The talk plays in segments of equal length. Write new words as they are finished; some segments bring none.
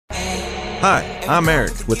Hi, I'm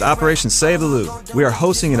Eric with Operation Save the Lou. We are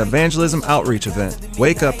hosting an evangelism outreach event,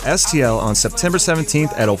 Wake Up STL, on September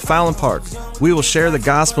 17th at O'Fallon Park. We will share the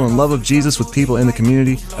gospel and love of Jesus with people in the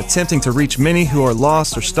community, attempting to reach many who are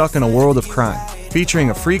lost or stuck in a world of crime. Featuring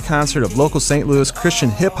a free concert of local St. Louis Christian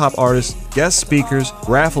hip-hop artists, guest speakers,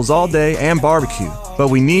 raffles all day, and barbecue. But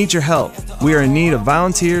we need your help. We are in need of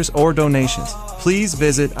volunteers or donations. Please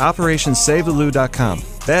visit OperationSaveTheLou.com.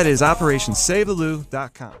 That is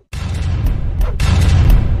OperationSaveTheLou.com.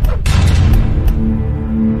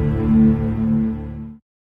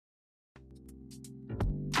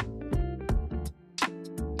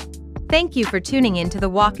 Thank you for tuning in to the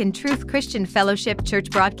Walk in Truth Christian Fellowship Church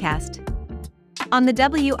broadcast on the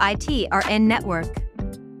WITRN network.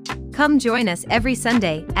 Come join us every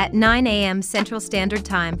Sunday at 9 a.m. Central Standard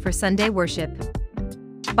Time for Sunday worship.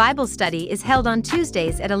 Bible study is held on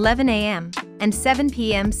Tuesdays at 11 a.m. and 7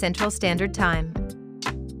 p.m. Central Standard Time.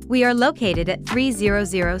 We are located at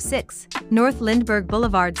 3006 North Lindbergh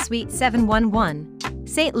Boulevard, Suite 711,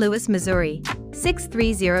 St. Louis, Missouri,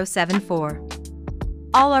 63074.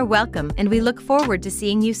 All are welcome, and we look forward to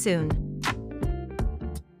seeing you soon.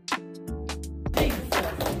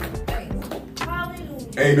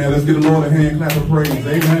 Amen. Let's give the Lord a hand clap of praise.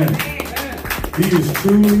 Amen. He is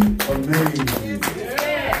truly amazing.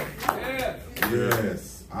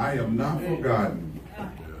 Yes. I am not forgotten.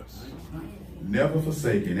 Never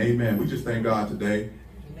forsaken. Amen. We just thank God today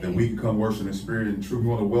that we can come worship in spirit and truth. We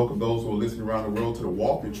want to welcome those who are listening around the world to the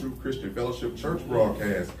Walk in Truth Christian Fellowship Church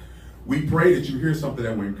broadcast. We pray that you hear something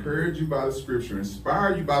that will encourage you by the scripture,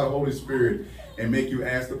 inspire you by the Holy Spirit, and make you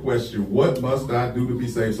ask the question, what must I do to be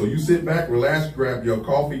saved? So you sit back, relax, grab your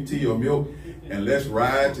coffee, tea, or milk, and let's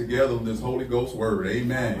ride together on this Holy Ghost word.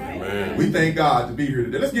 Amen. Amen. We thank God to be here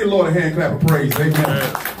today. Let's give the Lord a hand clap of praise. Amen.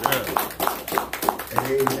 Yes.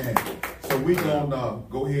 Amen. So we're going to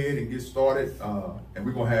go ahead and get started, and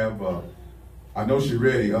we're going to have... I know she's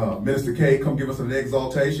ready. Minister Kay, come give us an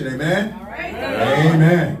exaltation. Amen. All right.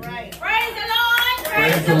 Amen. All right. Praise the Lord.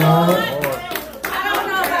 Praise the Lord. I don't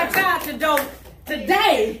know about y'all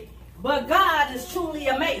today, but God is truly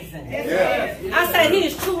amazing. Yes. I said He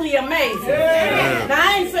is truly amazing. Yes. Now,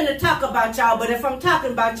 I ain't finna talk about y'all, but if I'm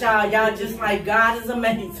talking about y'all just like God is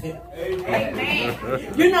amazing. Amen.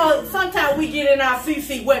 You know, sometimes we get in our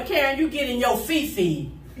fifi. Well, Karen, you get in your fifi.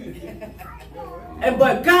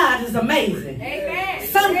 But God is amazing. Amen.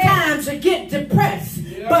 Sometimes you get depressed,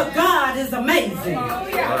 but God is amazing.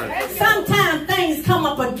 Sometimes things come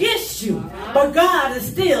up against you, but God is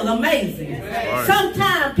still amazing.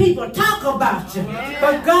 Sometimes people talk about you,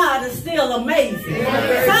 but God is still amazing.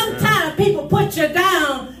 Sometimes people put you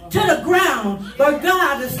down to the ground, but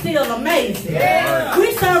God is still amazing.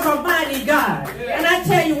 We serve a mighty God. And I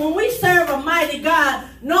tell you, when we serve a mighty God,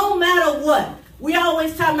 no matter what, we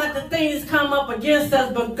always talk about the things come up against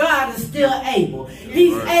us, but God is still able.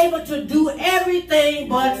 He's able to do everything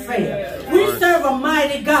but fail. We serve a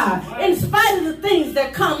mighty God. In spite of the things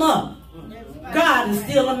that come up, God is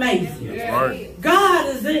still amazing. God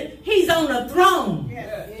is He's on the throne.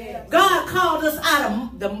 God called us out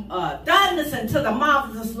of the darkness into the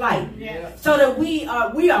marvelous light, so that we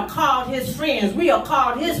are called His friends. We are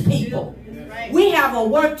called His people. We have a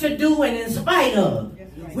work to do, and in spite of,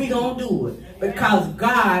 we're going to do it. Because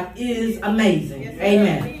God is amazing.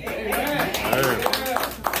 Amen.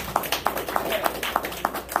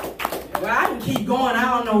 Well, I can keep going. I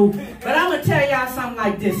don't know. But I'm going to tell y'all something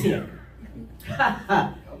like this here.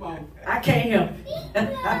 I can't help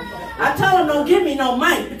it. I told him don't give me no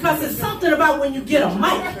mic, because it's something about when you get a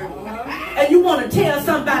mic and you want to tell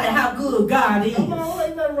somebody how good God is.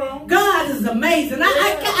 God is amazing.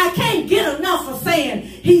 I can't get enough of saying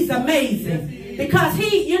He's amazing. Because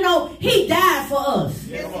He died for us.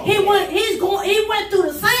 He went through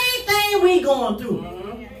the same thing we going through.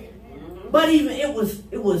 But even it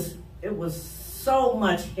was so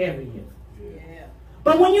much heavier.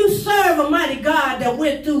 But when you serve a mighty God that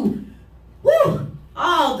went through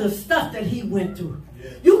all the stuff that He went through,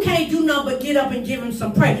 you can't do nothing but get up and give Him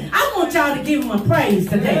some praise. I want y'all to give Him a praise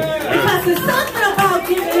today. Because there's something about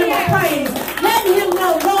giving Him a praise. Letting Him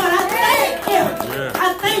know, Lord, I thank you.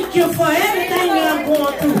 I thank you for everything that I'm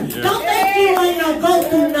going through. Don't think you ain't gonna go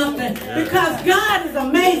through nothing. Because God is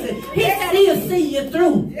amazing. He said He'll see you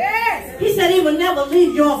through. He said He will never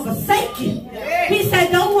leave you or forsake you. He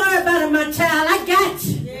said, don't worry about it, my child. I got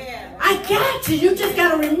you. I got you. You just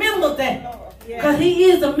got to remember that. Because He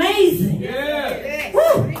is amazing.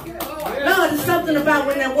 Woo! No, there's something about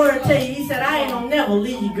when that word tell you, He said, I ain't gonna never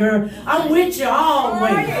leave you, girl. I'm with you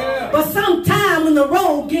always. But sometime when the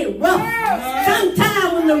road get rough,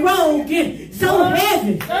 sometime when the road get so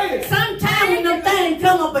heavy. Sometimes when them things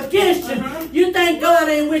come up against you, you think God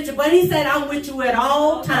ain't with you. But he said, I'm with you at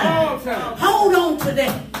all times. Hold on to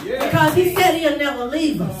that. Because he said he'll never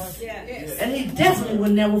leave us. And he definitely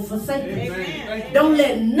will never forsake us. Don't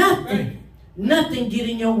let nothing get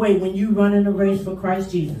in your way when you run in the race for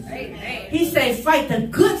Christ Jesus. He said, fight the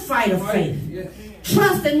good fight of faith.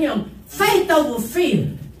 Trust in him. Faith over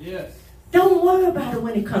fear. Don't worry about it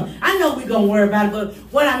when it comes. I know we're going to worry about it, but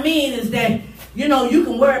what I mean is that, you know, you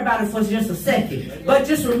can worry about it for just a second. But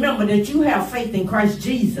just remember that you have faith in Christ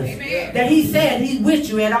Jesus. That he said he's with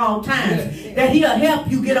you at all times. That he'll help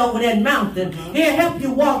you get over that mountain. He'll help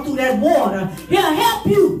you walk through that water. He'll help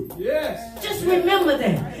you. Just remember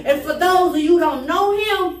that. And for those of you who don't know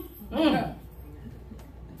him,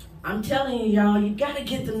 I'm telling you, y'all, you got to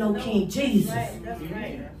get to know King Jesus.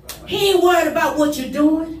 He ain't worried about what you're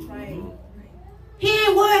doing. He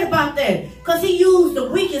ain't worried about that. Because he used the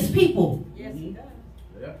weakest people. Yes, he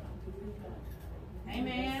does.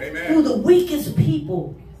 Amen. Through the weakest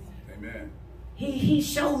people. Amen. He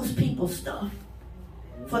shows people stuff.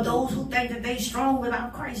 For those who think that they strong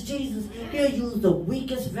without Christ Jesus, he'll use the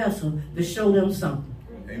weakest vessel to show them something.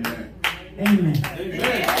 Amen. Amen. Amen.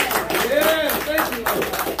 Yeah, thank you, Lord.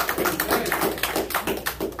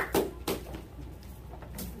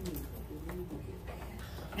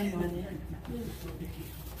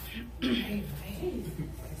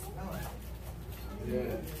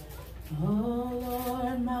 Oh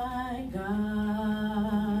Lord my God,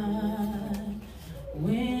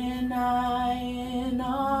 when I in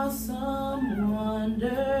awesome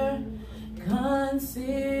wonder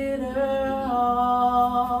consider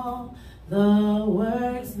all the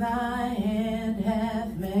works thy hand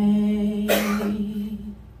hath made,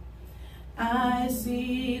 I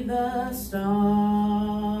see the stars,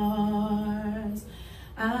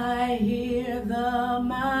 I hear the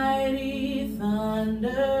mighty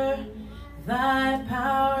thunder, thy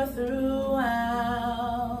power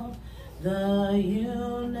throughout the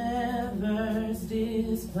universe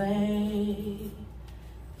display.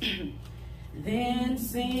 Then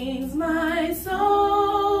sings my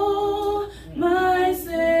soul, my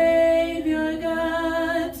Savior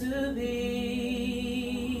God, to thee.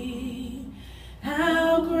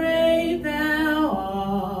 How great thou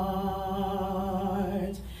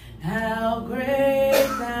art, how great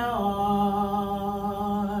thou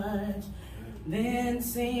art. Then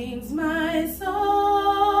sings my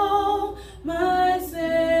soul, my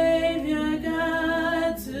Savior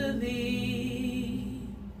God, to thee.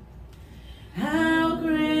 How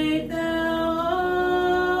great thou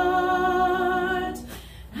art,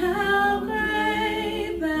 how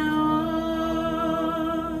great thou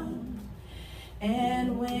art.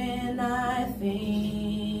 And when I think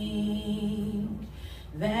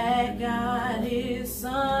that God his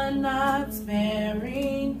Son not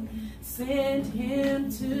sparing sent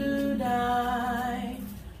him to die,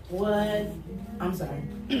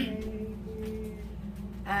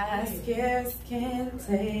 I scarce can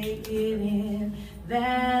take it in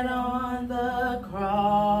that on the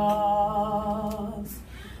cross,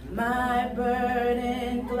 my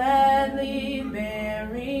burden gladly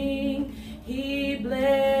bearing, he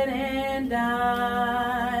bled and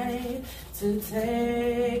died to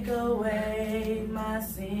take away my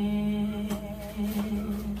sins.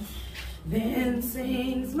 Then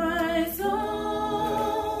sings my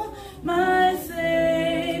soul, my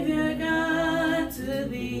Savior God, to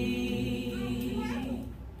thee.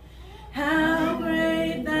 How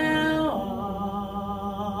great thou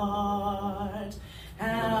art,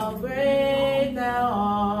 how great thou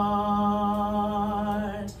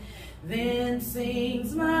art. Then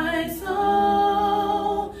sings my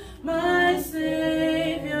soul, my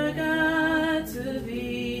Savior God, to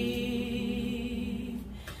thee.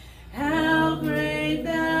 How great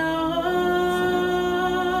thou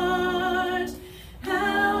art,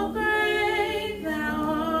 how great thou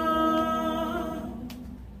art.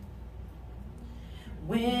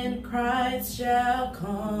 When Christ shall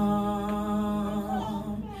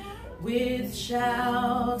come with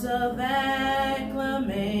shouts of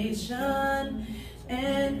acclamation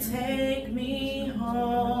and take me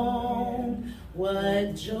home,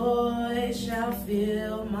 what joy shall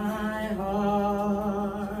fill my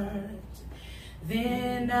heart.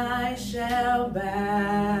 Then I shall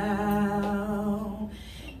bow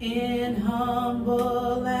in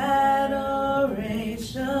humble adoration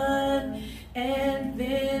and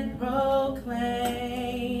then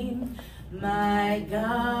proclaim, my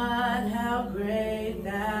God, how great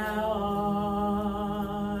thou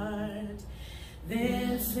art.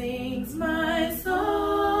 Then sings my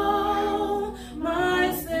soul,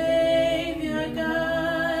 my Savior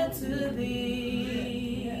God, to thee.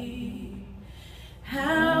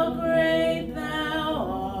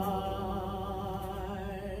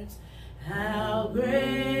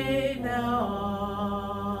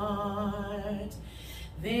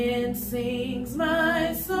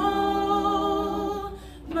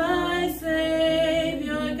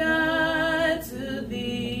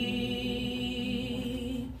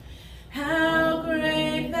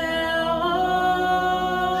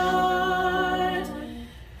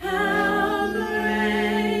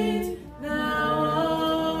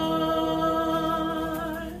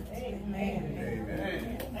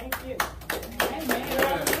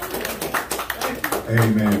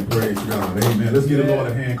 Amen. Praise God. Amen. Let's give the Lord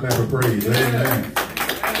a hand clap of praise. Amen.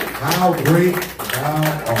 How great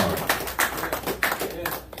thou art.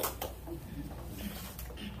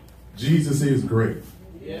 Jesus is great.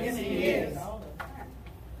 Yes, he is.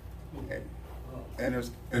 And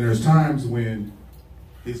there's times when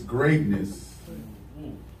his greatness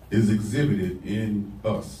is exhibited in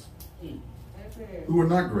us who are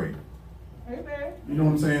not great. You know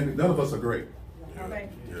what I'm saying? None of us are great.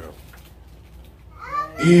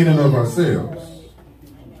 In and of ourselves.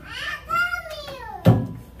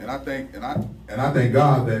 And I thank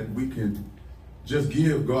God that we can just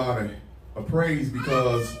give God a praise,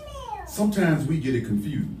 because sometimes we get it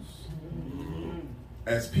confused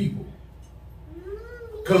as people.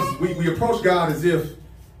 Because we approach God as if,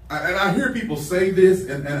 and I hear people say this,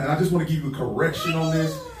 and I just want to give you a correction on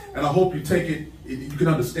this, and I hope you take it, you can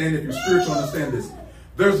understand it, if you're spiritual, understand this.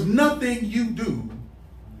 There's nothing you do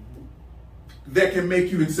that can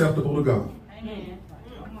make you acceptable to God. Amen.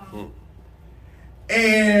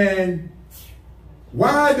 And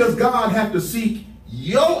why does God have to seek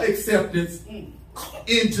your acceptance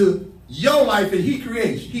into your life that he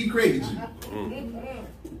created you?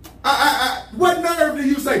 What nerve do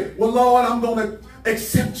you say, well, Lord, I'm going to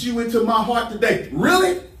accept you into my heart today?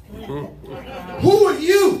 Really? Who are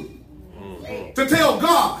you to tell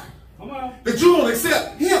God that you don't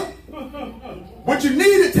accept him? What you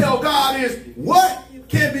need to tell God is, what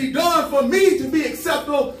can be done for me to be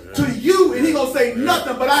acceptable to you? And he's going to say,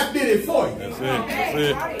 nothing, but I did it for you. That's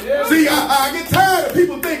it. See, I get tired of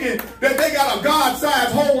people thinking that they got a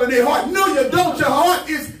God-sized hole in their heart. No, you don't. Your heart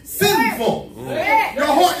is sinful. Your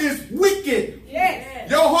heart is wicked.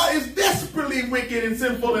 Your heart is desperately wicked and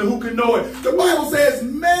sinful, and who can know it? The Bible says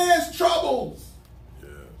man's troubles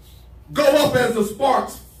go up as the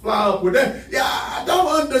sparks fly up with that. Yeah, I don't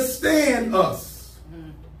understand us.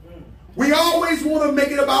 We always want to make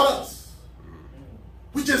it about us.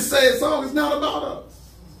 We just say a song, it's not about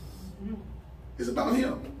us. It's about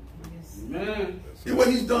him. And what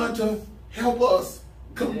he's done to help us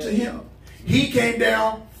come to him. He came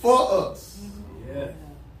down for us.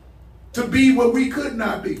 To be what we could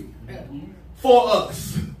not be. For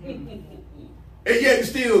us. And yet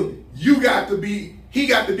still, he got to be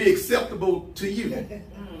acceptable to you.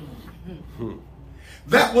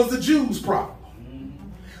 That was the Jews' problem.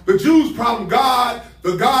 The Jews' problem,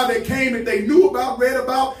 the God that came and they knew about, read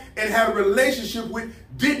about, and had a relationship with,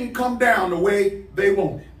 didn't come down the way they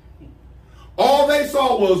wanted. All they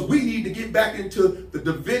saw was, we need to get back into the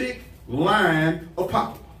Davidic line of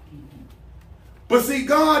power. But see,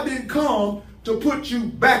 God didn't come to put you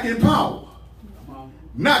back in power.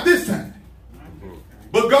 Not this time.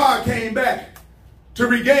 But God came back to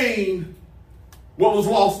regain what was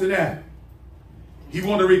lost in Adam. He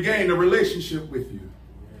wanted to regain a relationship with you.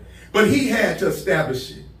 But he had to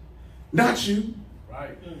establish it, not you.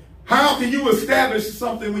 Right. How can you establish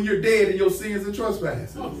something when you're dead in your sins and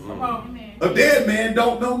trespasses? A dead man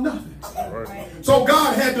don't know nothing. Right. So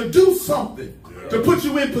God had to do something to put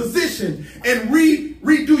you in position and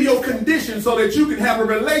redo your condition so that you can have a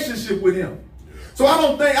relationship with him. So I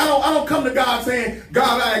don't come to God saying,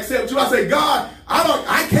 God, I accept you. I say, God,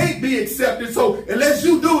 I can't be accepted. So unless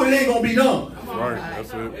you do it, it ain't gonna be done. Right,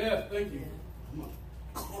 that's it. Yeah, thank you.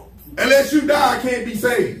 Unless you die, I can't be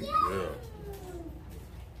saved. Yeah.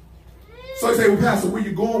 So I say, well, Pastor, where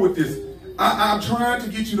you going with this? I'm trying to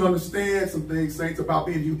get you to understand some things, saints, about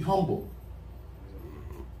being humble.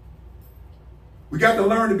 We got to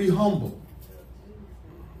learn to be humble.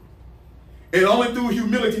 And only through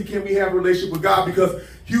humility can we have a relationship with God, because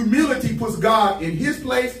humility puts God in his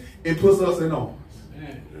place and puts us in ours.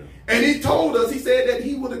 And he told us, he said that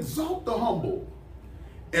he would exalt the humble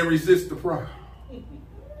and resist the proud.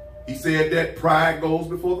 He said that pride goes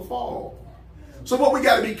before the fall. So what we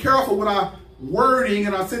got to be careful with our wording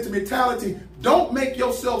and our sentimentality. Don't make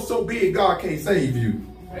yourself so big God can't save you.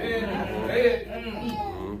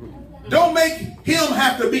 Don't make him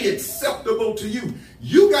have to be acceptable to you.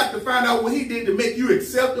 You got to find out what he did to make you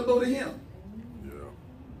acceptable to him. Yeah.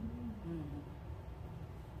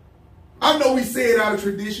 I know we say it out of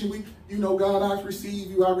tradition. You know, God, I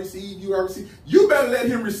receive you, I receive you, I receive. You better let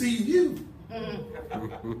him receive you.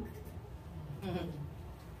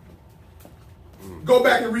 Go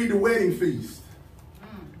back and read the wedding feast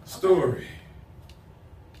story.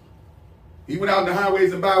 He went out in the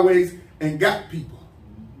highways and byways and got people.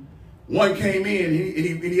 One came in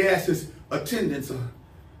and he asked his attendants,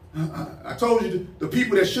 I told you the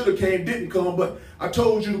people that should have came didn't come, but I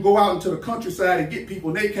told you to go out into the countryside and get people,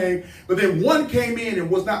 and they came. But then one came in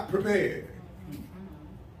and was not prepared.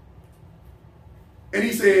 And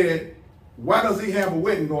he said, why does he have a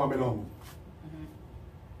wedding garment on?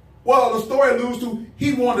 Well, the story alludes to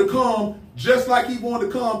he wanted to come just like he wanted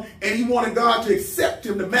to come, and he wanted God to accept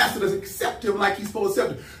him, the master to accept him like he's supposed to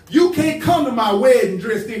accept him. You can't come to my wedding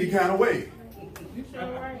dressed any kind of way.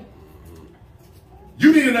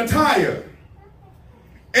 You need an attire.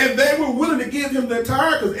 And they were willing to give him the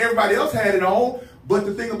attire because everybody else had it on, but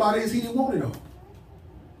the thing about it is he didn't want it on.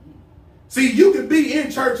 See, you can be in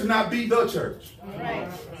church and not be the church. Right.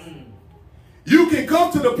 You can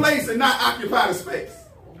come to the place and not occupy the space.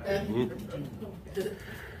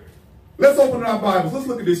 Let's open our Bibles. Let's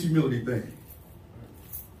look at this humility thing.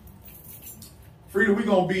 Frida, we're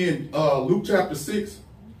going to be in Luke chapter 6.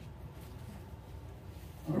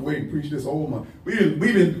 I'm going to wait and preach this old one.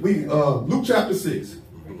 Luke chapter 6,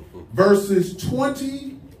 verses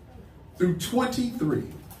 20 through 23.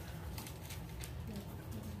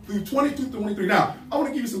 Through 22 through 23. Now, I want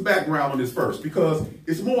to give you some background on this first because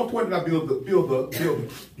it's more important that I build the building.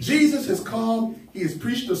 Jesus has come. He has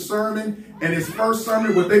preached a sermon, and his first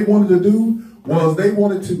sermon, what they wanted to do was they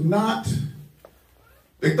wanted to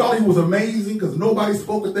they thought he was amazing because nobody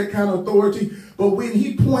spoke with that kind of authority. But when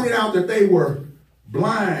he pointed out that they were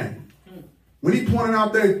blind, when he pointed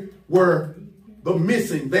out they were the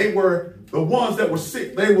missing, they were the ones that were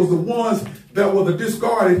sick, they was the ones that were the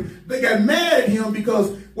discarded, they got mad at him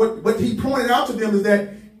because what he pointed out to them is that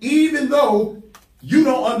even though you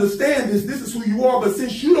don't understand this is who you are, but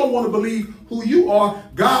since you don't want to believe who you are,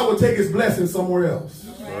 God will take his blessing somewhere else.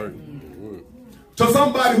 Right. To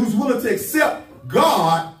somebody who's willing to accept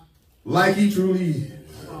God like he truly is.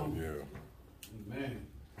 Amen.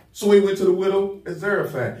 So he went to the widow at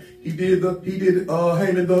Zarephath. He did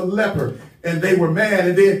Haman the leper, and they were mad.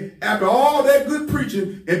 And then after all that good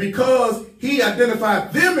preaching, and because he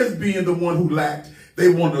identified them as being the one who lacked, they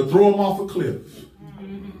wanted to throw him off a cliff.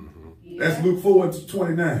 Yeah. That's Luke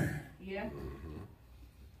 4:29. Yeah.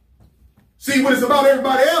 See, when it's about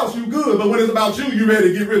everybody else, you good. But when it's about you, you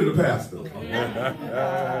ready to get rid of the pastor.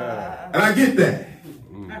 And I get that.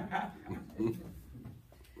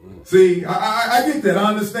 See, I get that. I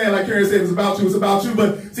understand, like Karen said, it's about you, it's about you.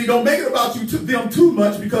 But see, don't make it about you to them too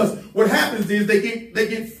much, because what happens is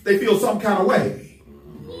they feel some kind of way.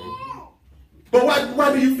 But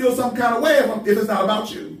why do you feel some kind of way if it's not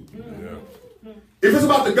about you? Yeah. If it's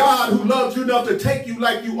about the God who loves you enough to take you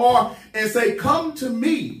like you are and say, come to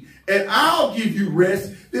me and I'll give you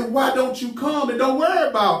rest, then why don't you come and don't worry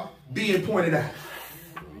about being pointed out?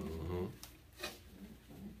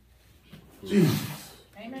 Jesus.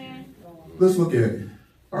 Amen. Let's look at it.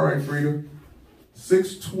 All right, Frida.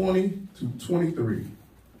 6:20 to 23.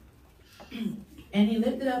 And he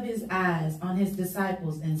lifted up his eyes on his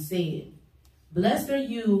disciples and said, Blessed are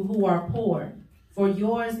you who are poor, for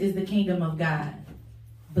yours is the kingdom of God.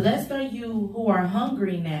 Blessed are you who are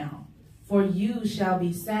hungry now, for you shall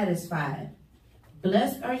be satisfied.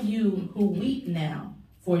 Blessed are you who weep now,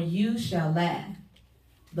 for you shall laugh.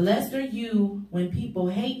 Blessed are you when people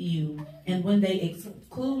hate you, and when they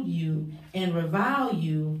exclude you, and revile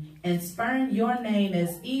you, and spurn your name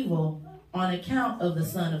as evil on account of the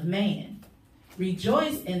Son of Man.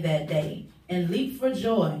 Rejoice in that day, and leap for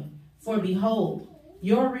joy. For behold,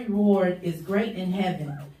 your reward is great in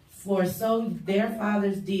heaven, for so their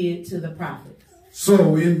fathers did to the prophets.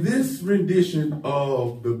 So in this rendition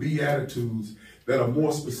of the Beatitudes that are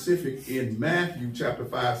more specific in Matthew chapter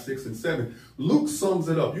 5, 6, and 7, Luke sums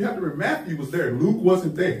it up. You have to remember, Matthew was there. Luke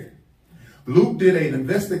wasn't there. Luke did an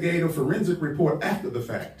investigative forensic report after the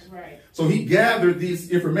fact. Right. So he gathered this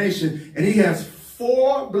information, and he has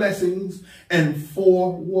 4 blessings and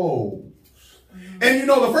 4 woes. And you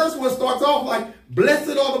know, the first one starts off like,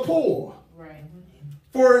 blessed are the poor, right,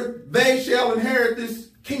 for they shall inherit this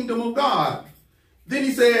kingdom of God. Then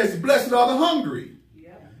he says, blessed are the hungry,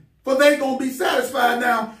 for they going to be satisfied.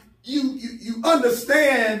 Now, you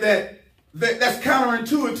understand that's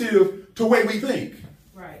counterintuitive to the way we think.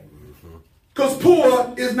 Right. Because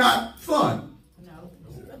poor is not fun.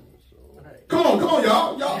 Come on,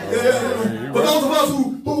 y'all. For those of us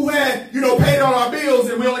who had, paid all our bills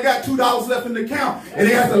and we only got $2 left in the account and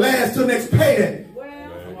it has to last till next payday.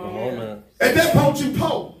 At that point, you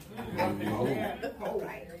poor.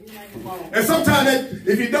 And sometimes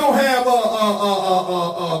if you don't have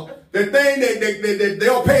the thing that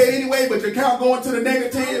they'll pay it anyway, but your account going to the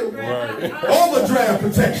negative, overdraft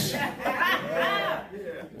protection.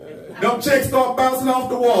 Them checks start bouncing off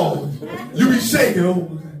the wall. You be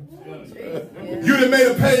shaking. You done made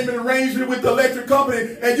a payment arrangement with the electric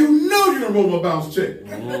company, and you know you done roll a bounce check.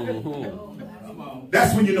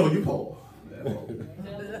 That's when you know you're poor.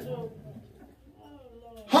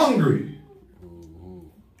 Hungry.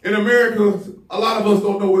 In America, a lot of us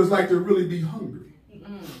don't know what it's like to really be hungry.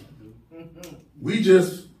 We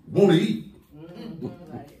just want to eat.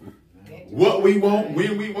 What we want,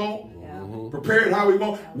 when we want, prepare it how we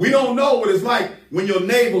want. We don't know what it's like when your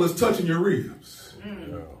navel is touching your ribs.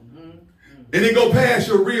 And it go past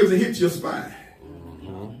your ribs and hit your spine.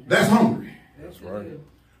 That's hungry. That's right.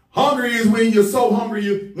 Hungry is when you're so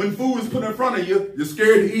hungry, when food is put in front of you, you're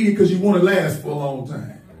scared to eat it because you want to last for a long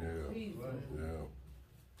time.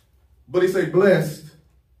 But he said, blessed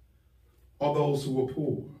are those who are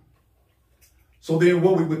poor. So then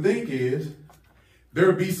what we would think is there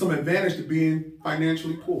would be some advantage to being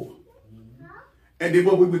financially poor. And then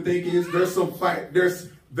what we would think is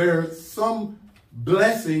there's some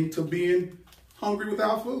blessing to being hungry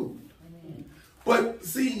without food. But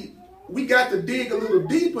see, we got to dig a little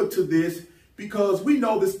deeper to this because we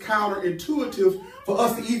know this counterintuitive for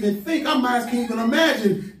us to even think. Our minds can't even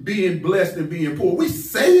imagine being blessed and being poor. We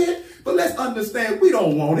say it, but let's understand we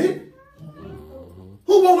don't want it.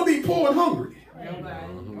 Who want to be poor and hungry?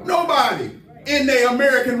 Nobody in their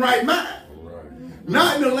American right mind.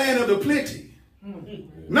 Not in the land of the plenty.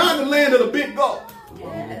 Not in the land of the big bulk.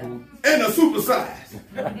 And the super size.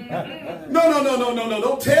 No.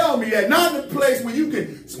 Don't tell me that. Not in the place where you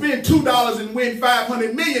can spend $2 and win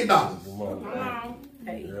 $500 million.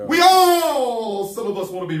 We all, some of us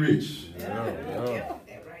want to be rich.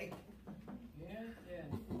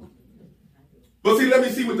 But see, let me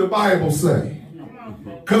see what the Bible say.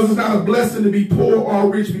 Because it's not a blessing to be poor or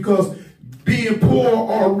rich, because being poor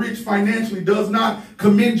or rich financially does not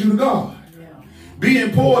commend you to God.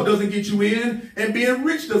 Being poor doesn't get you in, and being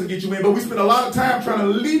rich doesn't get you in. But we spend a lot of time trying to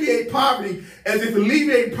alleviate poverty as if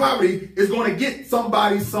alleviating poverty is going to get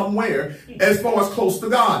somebody somewhere as far as close to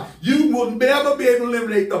God. You will never be able to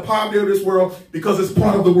eliminate the poverty of this world because it's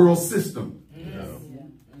part of the world system.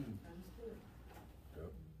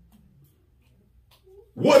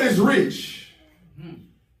 What is rich?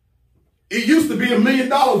 It used to be $1 million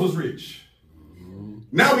was rich.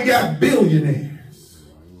 Now we got billionaires.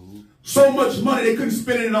 So much money they couldn't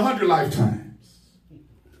spend it in 100 lifetimes.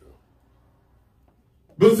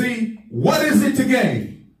 But see, what is it to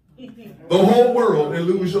gain the whole world and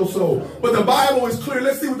lose your soul? But the Bible is clear.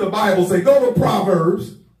 Let's see what the Bible says. Go to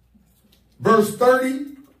Proverbs, verse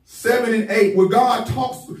 37 and 8, where God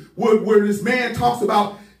talks, where this man talks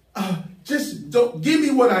about, just don't give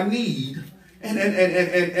me what I need,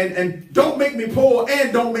 and don't make me poor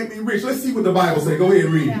and don't make me rich. Let's see what the Bible says. Go ahead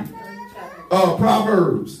and read it.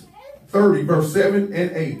 Proverbs 30, verse 7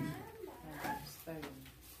 and 8.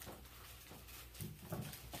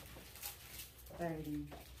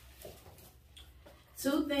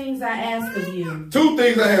 Two things I ask of you. Two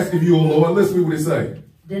things I ask of you, O Lord. Let's see what it say.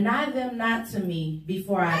 Deny them not to me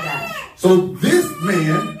before I die. So this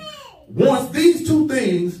man wants these two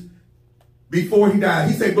things before he died.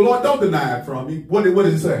 He said, but Lord, don't deny it from me. What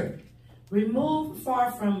does it say? Remove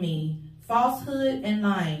far from me falsehood and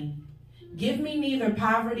lying. Give me neither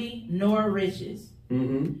poverty nor riches.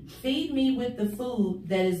 Feed me with the food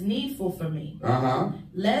that is needful for me.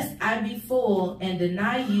 Lest I be full and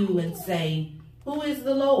deny you and say, who is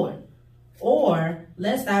the Lord? Or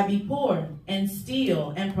lest I be poor and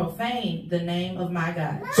steal and profane the name of my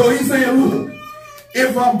God. So he's saying, look,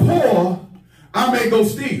 if I'm poor, I may go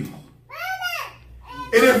steal.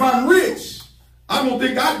 And if I'm rich, I'm going to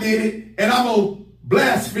think I did it and I'm going to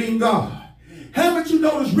blaspheme God. Haven't you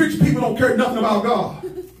noticed rich people don't care nothing about God?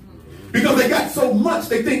 Because they got so much,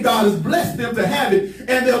 they think God has blessed them to have it.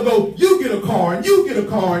 And they'll go, you get a car, and you get a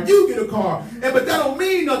car, and you get a car. But that don't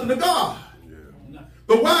mean nothing to God.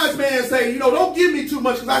 The wise man say, don't give me too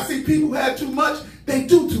much, because I see people who have too much, they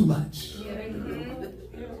do too much.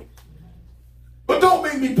 But don't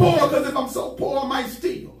make me poor, because if I'm so poor, I might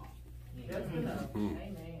steal.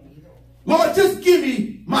 Lord, just give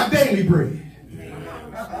me my daily bread.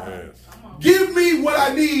 Give me what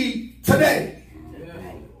I need today.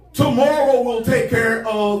 Tomorrow will take care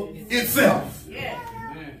of itself.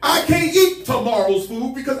 I can't eat tomorrow's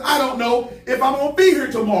food because I don't know if I'm going to be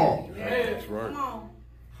here tomorrow. That's right.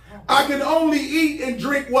 I can only eat and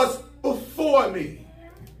drink what's before me.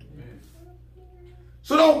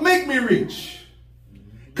 So don't make me rich,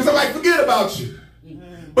 because I might forget about you.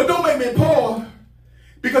 But don't make me poor,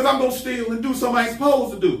 because I'm going to steal and do something I ain't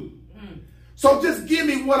supposed to do. So just give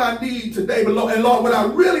me what I need today. But Lord, what I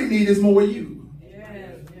really need is more of you.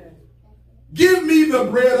 Give me the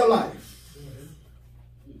bread of life.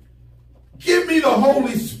 Give me the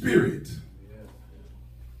Holy Spirit.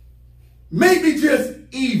 Make me just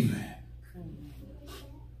even.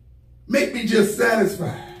 Make me just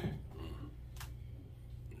satisfied.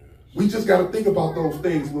 We just got to think about those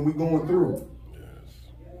things when we're going through.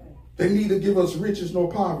 They need to give us riches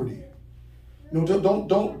nor poverty.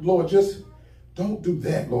 Don't, Lord, just don't do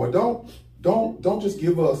that, Lord. Don't just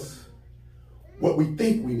give us what we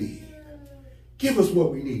think we need. Give us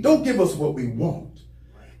what we need. Don't give us what we want.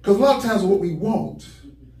 Because a lot of times what we want,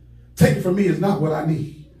 take it from me, is not what I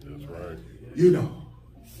need. That's right. You know.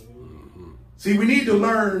 See, we need to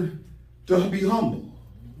learn to be humble.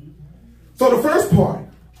 So the first part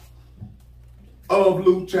of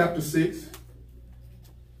Luke chapter 6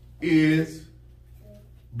 is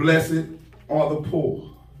blessed are the poor.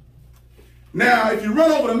 Now, if you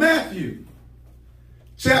run over to Matthew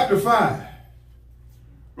chapter 5,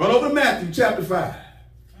 run over to Matthew chapter 5.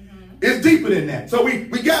 It's deeper than that. So we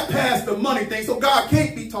got past the money thing. So God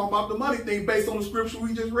can't be talking about the money thing based on the scripture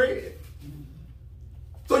we just read.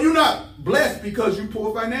 So you're not blessed because you're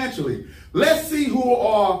poor financially. Let's see who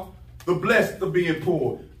are the blessed of being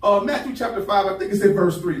poor. Matthew chapter 5, I think it's in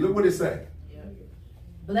verse 3. Look what it says.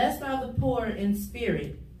 Blessed are the poor in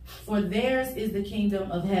spirit, for theirs is the kingdom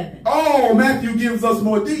of heaven. Oh, Matthew gives us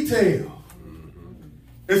more detail.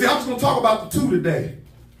 And see, I'm just going to talk about the two today.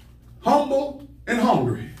 Humble and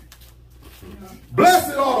hungry.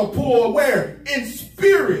 Blessed are the poor where? In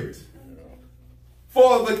spirit.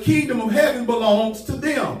 For the kingdom of heaven belongs to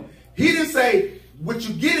them. He didn't say what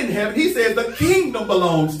you get in heaven. He says the kingdom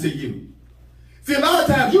belongs to you. See, a lot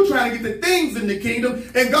of times you're trying to get the things in the kingdom,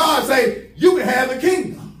 and God say, you can have the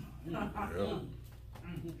kingdom.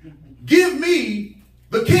 Give me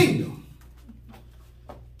the kingdom.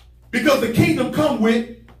 Because the kingdom comes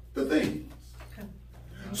with the things.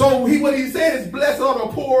 So what he said is, blessed are the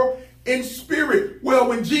poor in spirit. Well,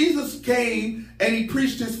 when Jesus came and he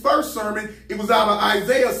preached his first sermon, it was out of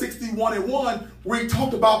Isaiah 61:1, where he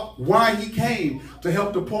talked about why he came: to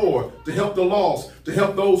help the poor, to help the lost, to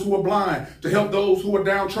help those who are blind, to help those who are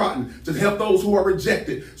downtrodden, to help those who are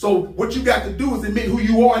rejected. So what you got to do is admit who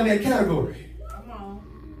you are in that category.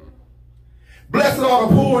 Blessed are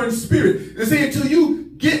the poor in spirit. And see, until you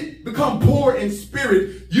become poor in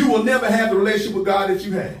spirit, you will never have the relationship with God that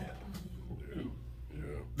you have.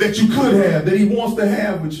 That you could have, that he wants to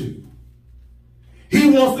have with you. He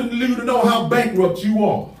wants you to know how bankrupt you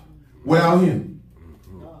are without him.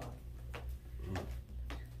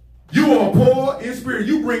 You are poor in spirit.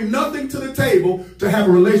 You bring nothing to the table to have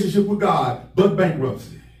a relationship with God but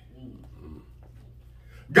bankruptcy.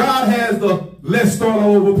 God has the let's start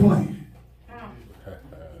all over plan.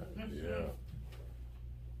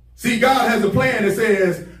 See, God has a plan that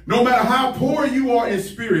says, no matter how poor you are in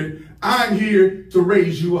spirit, I'm here to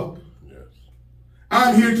raise you up. Yes.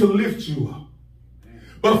 I'm here to lift you up.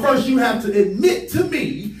 But first you have to admit to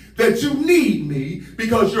me that you need me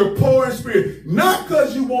because you're poor in spirit. Not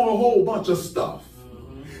because you want a whole bunch of stuff.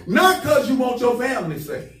 Not because you want your family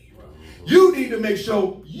saved. You need to make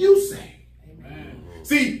sure you saved. Amen.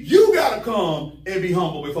 See, you got to come and be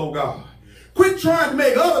humble before God. Quit trying to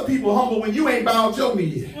make other people humble when you ain't bowed your knee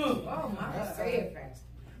yet. Oh, my. Say it fast.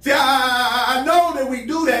 See, I know that we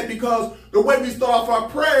do that because the way we start off our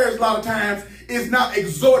prayers a lot of times is not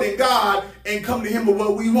exhorting God and come to him with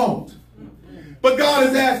what we want. But God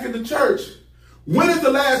is asking the church, when is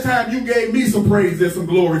the last time you gave me some praise and some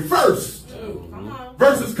glory first?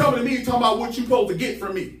 Versus coming to me talking about what you're supposed to get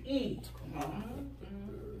from me.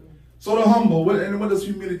 So the humble, and what does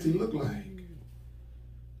humility look like?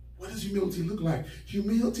 What does humility look like?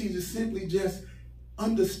 Humility is simply just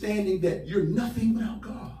understanding that you're nothing without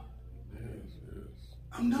God.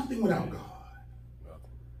 I'm nothing without God.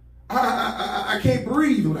 I can't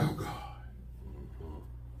breathe without God.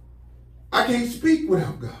 I can't speak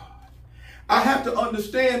without God. I have to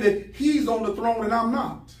understand that he's on the throne and I'm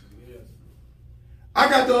not. I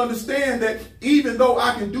got to understand that even though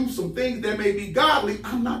I can do some things that may be godly,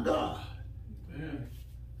 I'm not God.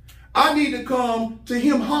 I need to come to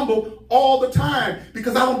him humble all the time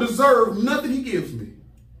because I don't deserve nothing he gives me.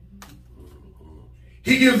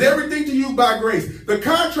 He gives everything to you by grace. The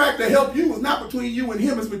contract to help you is not between you and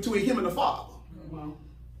him, it's between him and the Father.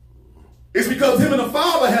 It's because him and the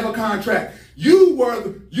Father have a contract. You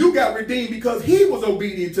got redeemed because he was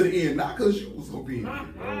obedient to the end, not because you was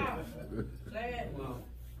obedient.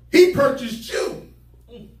 He purchased you.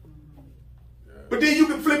 But then you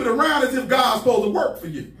can flip it around as if God's supposed to work for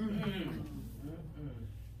you.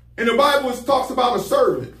 And the Bible talks about a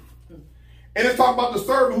servant. And it's talking about the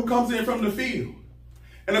servant who comes in from the field.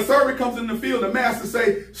 And the servant comes in the field, the master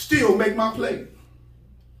say, still make my plate.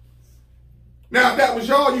 Now, if that was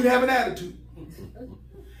y'all, you have an attitude.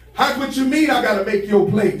 How what you mean I got to make your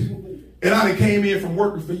plate? And I done came in from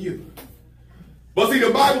working for you. But see,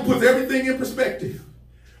 the Bible puts everything in perspective.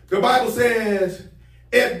 The Bible says,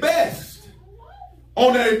 at best,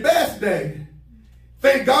 on their best day,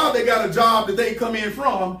 Thank God they got a job that they come in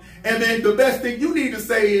from. And then the best thing you need to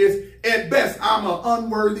say is, at best, I'm an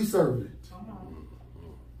unworthy servant.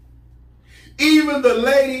 Even the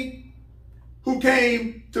lady who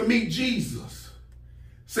came to meet Jesus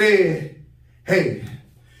said, hey,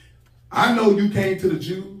 I know you came to the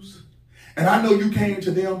Jews, and I know you came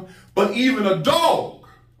to them, but even a dog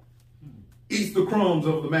eats the crumbs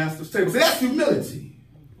of the master's table. See, that's humility.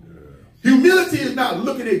 Humility is not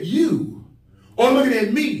looking at you or looking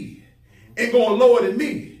at me and going lower than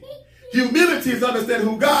me. Humility is understanding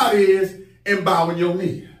who God is and bowing your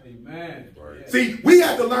knee. Amen. See, we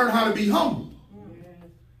have to learn how to be humble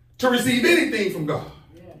to receive anything from God.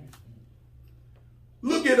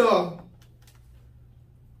 Look at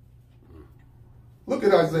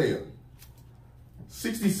Isaiah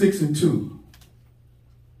 66:2.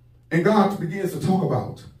 And God begins to talk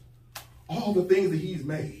about all the things that he's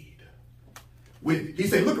made. He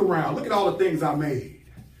said, look around, look at all the things I made.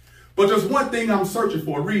 But there's one thing I'm searching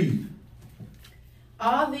for. Read.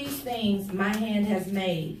 All these things my hand has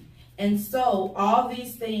made, and so all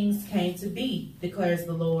these things came to be, declares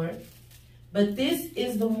the Lord. But this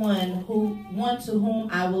is the one to whom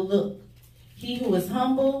I will look, he who is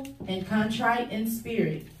humble and contrite in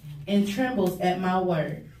spirit and trembles at my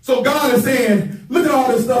word. So God is saying, look at all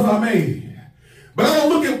this stuff I made. But I don't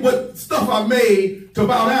look at what stuff I made to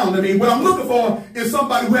bow down to me. What I'm looking for is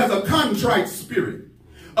somebody who has a contrite spirit,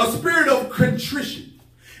 a spirit of contrition.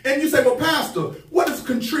 And you say, well, Pastor, what does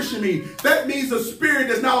contrition mean? That means a spirit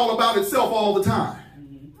that's not all about itself all the time.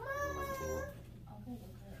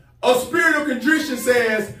 A spirit of contrition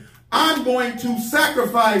says, I'm going to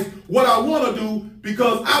sacrifice what I want to do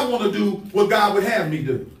because I want to do what God would have me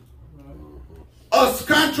do. A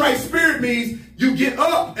contrite spirit means you get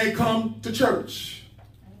up and come to church.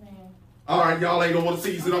 All right, y'all ain't gonna want to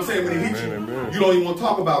see. You see what I'm saying? When it hits you, you don't even want to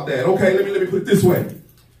talk about that. Okay, let me put it this way.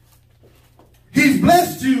 He's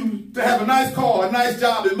blessed you to have a nice car, a nice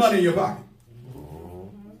job, and money in your pocket.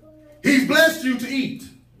 He's blessed you to eat.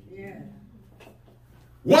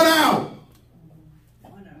 1 hour.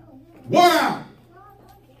 1 hour.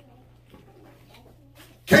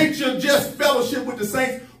 Can't you just fellowship with the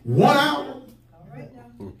saints 1 hour?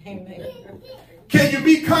 Can you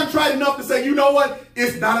be contrite enough to say, you know what?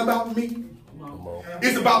 It's not about me.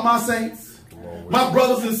 It's about my saints. My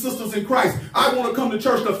brothers and sisters in Christ. I want to come to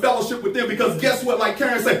church to fellowship with them because guess what? Like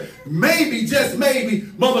Karen said, maybe, just maybe,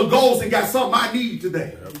 Mother Golson got something I need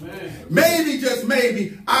today. Amen. Maybe, just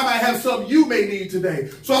maybe, I might have something you may need today.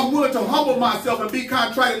 So I'm willing to humble myself and be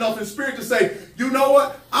contrite enough in spirit to say, you know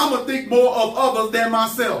what? I'm going to think more of others than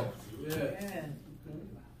myself. Yeah.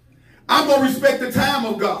 I'm going to respect the time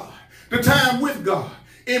of God, the time with God.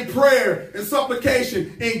 In prayer, in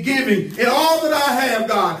supplication, in giving, in all that I have,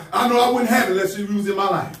 God, I know I wouldn't have it unless you use in my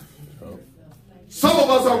life. Some of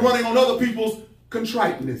us are running on other people's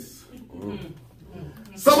contriteness.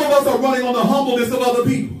 Some of us are running on the humbleness of other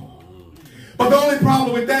people. But the only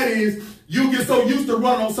problem with that is you get so used to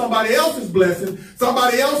running on somebody else's blessing,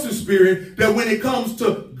 somebody else's spirit, that when it comes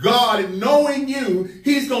to God and knowing you,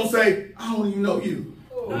 he's going to say, I don't even know you.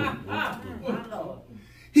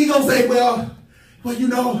 He's going to say, well, you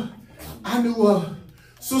know, I knew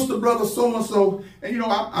sister, brother, so-and-so, and, you know,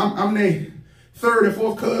 I'm their third and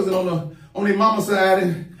fourth cousin on their mama's side,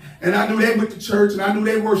 and I knew they went to church, and I knew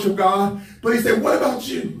they worship God. But he said, what about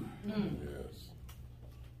you? Yes.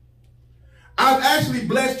 I've actually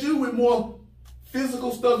blessed you with more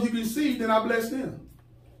physical stuff you can see than I blessed them.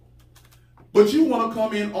 But you want to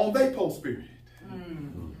come in on their post spirit.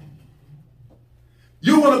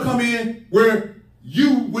 You want to come in where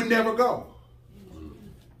you would never go.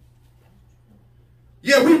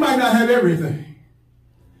 Yeah, we might not have everything.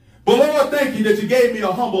 But Lord, thank you that you gave me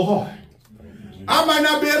a humble heart. I might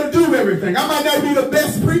not be able to do everything. I might not be the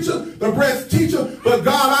best preacher, the best teacher, but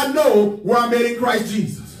God, I know where I'm at in Christ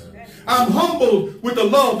Jesus. I'm humbled with the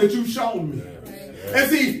love that you've shown me. And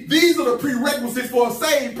see, these are the prerequisites for a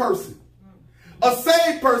saved person. A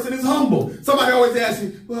saved person is humble. Somebody always asks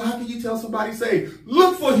me, well, how can you tell somebody saved?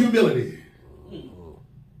 Look for humility.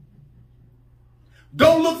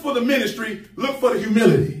 Don't look for the ministry, look for the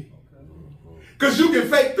humility. Because you can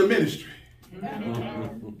fake the ministry.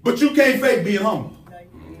 But you can't fake being humble.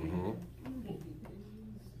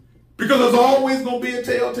 Because there's always going to be a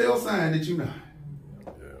telltale sign that you're not.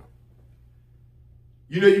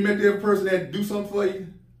 You know, you met that person that do something for you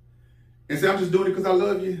and say, I'm just doing it because I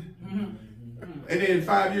love you. And then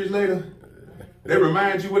 5 years later, they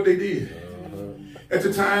remind you what they did. At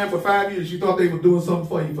the time, for 5 years, you thought they were doing something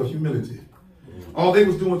for you for humility. All they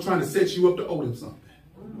was doing was trying to set you up to owe them something.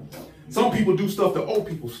 Some people do stuff to owe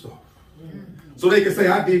people stuff. So they can say,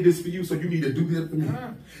 I did this for you, so you need to do this for me.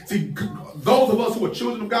 See, those of us who are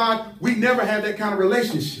children of God, we never have that kind of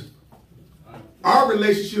relationship. Our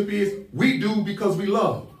relationship is we do because we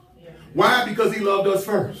love. Why? Because he loved us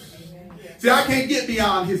first. See, I can't get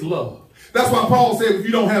beyond his love. That's why Paul said, if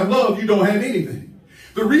you don't have love, you don't have anything.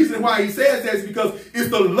 The reason why he says that is because it's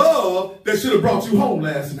the love that should have brought you home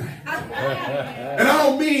last night. And I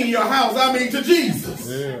don't mean your house, I mean to Jesus.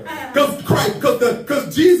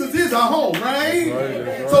 Because Jesus is our home,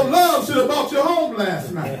 right? So love should have brought you home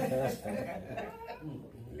last night.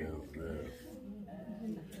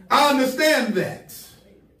 I understand that.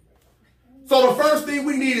 So the first thing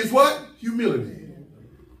we need is what? Humility.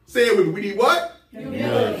 Say it with me. We need what?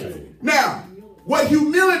 Humility. Now, what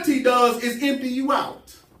humility does is empty you out.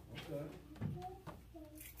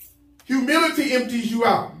 Humility empties you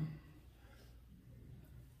out.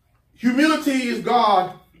 Humility is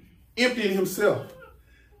God emptying himself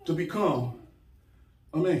to become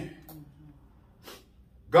a man.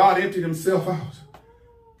 God emptied himself out.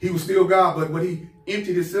 He was still God, but when he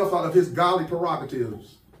emptied himself out of his godly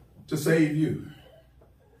prerogatives to save you,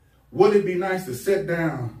 wouldn't it be nice to set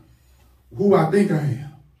down who I think I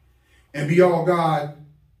am and be all God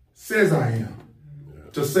says I am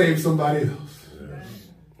to save somebody else?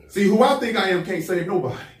 See, who I think I am can't save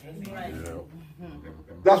nobody.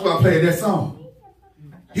 That's why I played that song.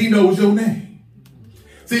 He knows your name.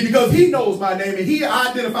 See, because he knows my name and he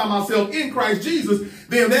identify myself in Christ Jesus,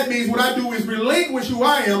 then that means what I do is relinquish who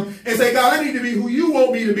I am and say, God, I need to be who you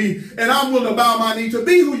want me to be, and I'm willing to bow my knee to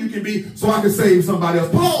be who you can be so I can save somebody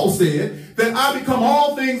else. Paul said that I become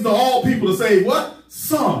all things to all people to save what?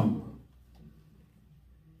 Some.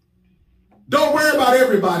 Don't worry about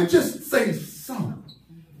everybody. Just say some.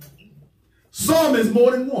 Some is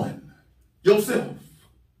more than one. Yourself.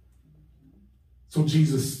 So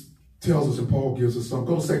Jesus tells us and Paul gives us some.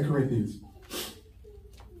 Go to 2 Corinthians.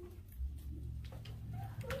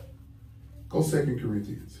 Go 2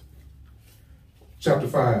 Corinthians. Chapter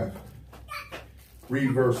 5.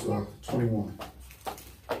 Read verse 21.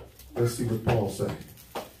 Let's see what Paul says.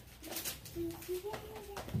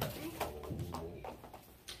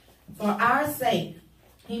 For our sake,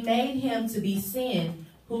 he made him to be sin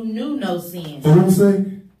who knew no sin. For whose sake?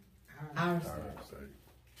 Our sake.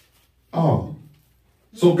 Oh.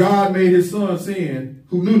 So God made his son sin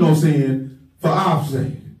who knew no sin for our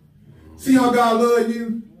sake. See how God loved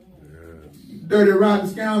you? Dirty, rotten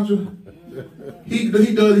scoundrel. He did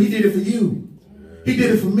it for you. He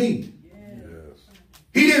did it for me.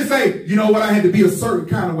 He didn't say, you know what, I had to be a certain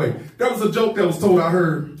kind of way. There was a joke that was told, I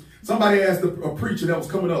heard. Somebody asked a preacher that was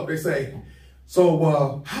coming up, they say,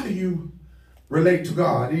 so how do you relate to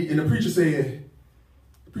God? And the preacher said,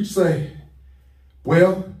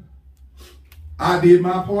 well, I did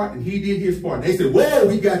my part and he did his part. And they said, well,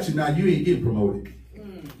 we got you now. You ain't getting promoted.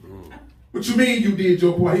 What you mean you did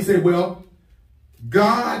your part? He said, well,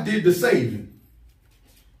 God did the saving.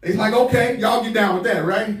 It's like, okay, y'all get down with that,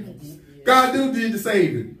 right? God did the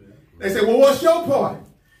saving. They said, well, what's your part?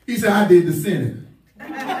 He said, I did the sinning.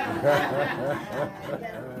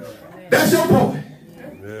 That's your part.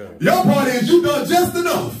 Your part is you done just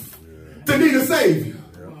enough to need a savior.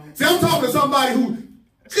 See, I'm talking to somebody who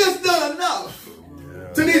just done enough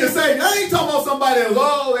to need a savior. I ain't talking about somebody else,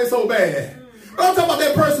 oh, they're so bad. But I'm talking about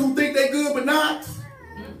that person who think they good but not.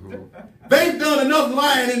 They've done enough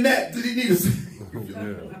lying in that to need a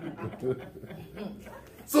savior.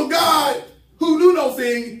 So God, who knew no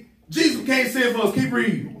sin, Jesus can't sin for us. Keep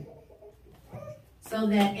reading. So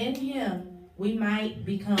that in him we might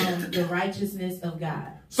become the righteousness of God.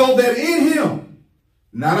 So that in him,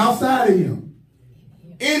 not outside of him,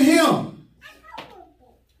 in him,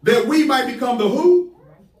 that we might become the who?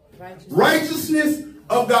 Righteousness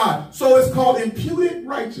of God. So it's called imputed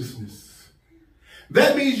righteousness.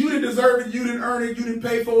 That means you didn't deserve it, you didn't earn it, you didn't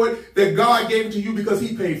pay for it, that God gave it to you because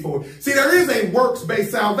he paid for it. See, there is a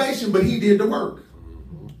works-based salvation, but he did the work.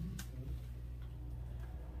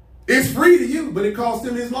 It's free to you, but it cost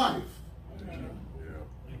him his life.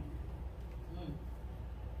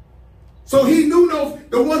 So he knew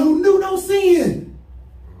the one who knew no sin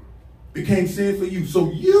became sin for you. So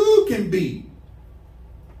you can be,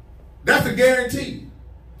 that's a guarantee,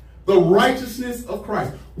 the righteousness of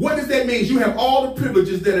Christ. What does that mean? You have all the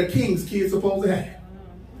privileges that a king's kid is supposed to have.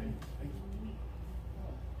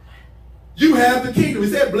 You have the kingdom. He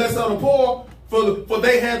said, blessed are the poor, for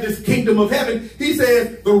they have this kingdom of heaven. He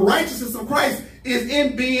says the righteousness of Christ is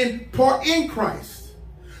in being part in Christ.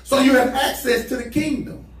 So you have access to the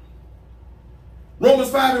kingdom.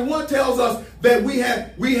 Romans 5:1 tells us that we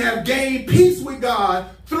have gained peace with God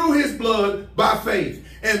through his blood by faith.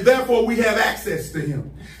 And therefore we have access to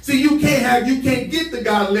him. See, you can't get to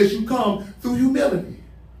God unless you come through humility.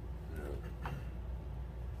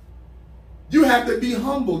 You have to be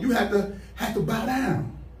humble. You have to bow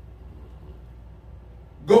down.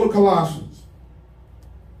 Go to Colossians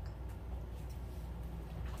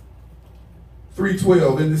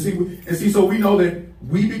 3:12. And see, so we know that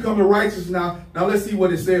we become the righteous now. Now let's see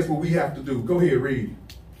what it says, what we have to do. Go ahead, read.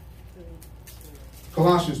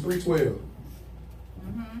 Colossians 3:12.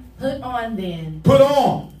 Put on then. Put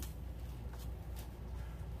on.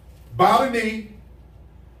 Bow the knee.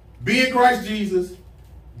 Be in Christ Jesus.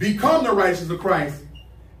 Become the righteousness of Christ.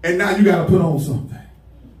 And now you got to put on something.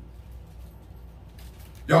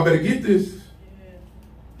 Y'all better get this.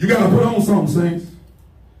 You got to put on something, saints.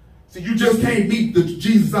 See, you just can't meet the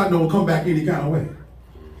Jesus I know and come back any kind of way.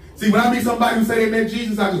 See, when I meet somebody who say they met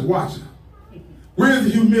Jesus, I just watch them. Where is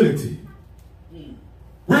the humility?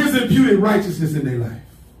 Where is the imputed righteousness in their life?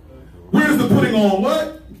 Where is the putting on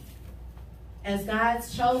what? As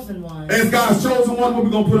God's chosen one. As God's chosen one, what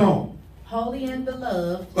we going to put on? Holy and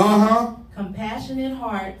beloved. Compassionate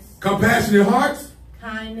hearts. Compassionate hearts.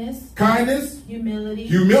 Kindness. Kindness. Humility.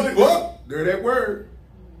 Humility. What? There that word.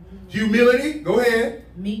 Humility. Go ahead.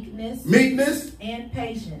 Meekness. Meekness. And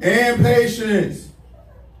patience. And patience.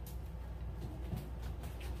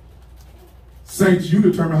 Saints, you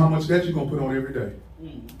determine how much that you're going to put on every day.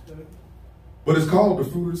 But it's called the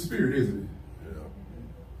fruit of the Spirit, isn't it? Yeah.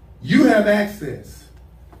 You have access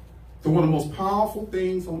to one of the most powerful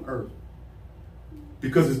things on earth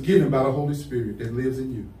because it's given by the Holy Spirit that lives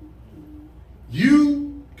in you.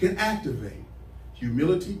 You can activate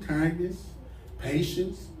humility, kindness,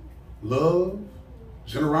 patience, love,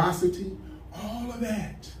 generosity, all of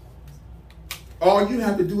that. All you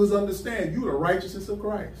have to do is understand you're the righteousness of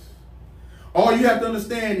Christ. All you have to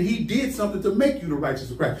understand, he did something to make you the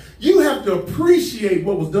righteousness of Christ. You have to appreciate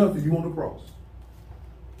what was done for you on the cross.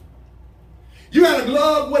 You got to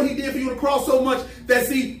love what he did for you on the cross so much that,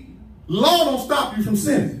 see, law don't stop you from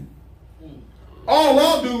sinning. All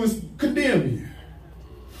law do is condemn you.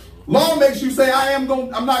 Law makes you say, I'm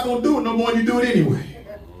not going to do it no more, and you do it anyway.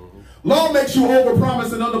 Law makes you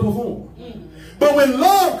overpromise and underperform. But when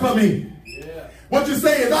love comes in, what you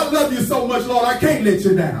say is, I love you so much, Lord, I can't let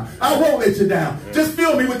you down. I won't let you down. Just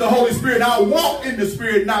fill me with the Holy Spirit. I'll walk in the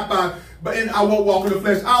Spirit, and I won't walk in the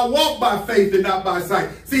flesh. I'll walk by faith and not by sight.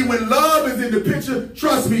 See, when love is in the picture,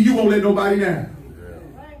 trust me, you won't let nobody down.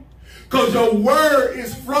 Because your word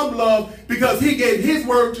is from love, because he gave his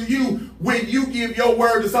word to you. When you give your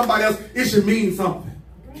word to somebody else, it should mean something.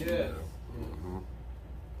 Yeah.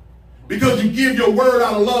 Because you give your word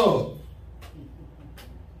out of love.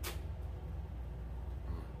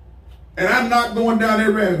 And I'm not going down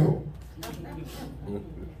that rabbit hole.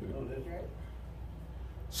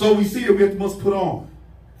 So we see that we must put on.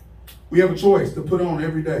 We have a choice to put on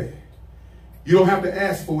every day. You don't have to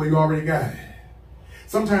ask for it, you already got it.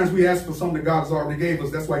 Sometimes we ask for something that God has already gave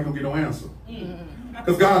us. That's why you don't get no answer.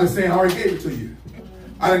 Because God is saying, I already gave it to you.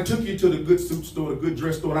 I done took you to the good suit store, the good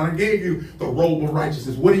dress store, and I done gave you the robe of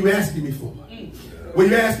righteousness. What are you asking me for? What are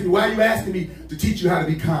you asking me? Why are you asking me to teach you how to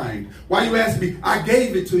be kind? Why are you asking me? I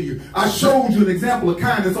gave it to you. I showed you an example of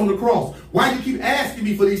kindness on the cross. Why do you keep asking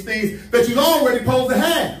me for these things that you've already supposed to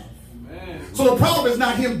have? Amen. So the problem is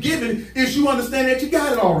not him giving, it's you understand that you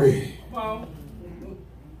got it already. Wow.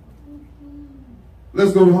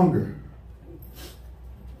 Let's go to hunger.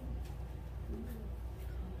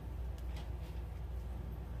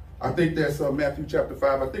 I think that's Matthew chapter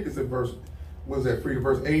 5. I think it's in verse, what is that,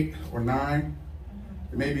 verse 8 or 9?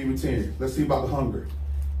 Maybe even 10. Let's see about the hunger.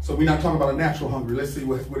 So we're not talking about a natural hunger. Let's see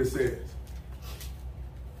what it says.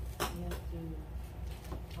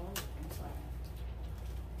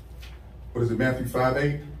 What is it, Matthew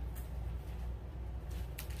 5:8?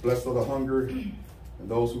 Blessed are the hunger and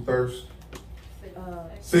those who thirst.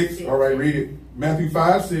 6. All right, read it. Matthew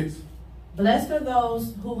 5:6. Blessed are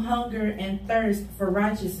those who hunger and thirst for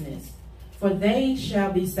righteousness, for they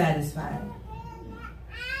shall be satisfied.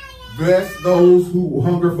 Bless those who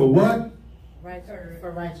hunger for what?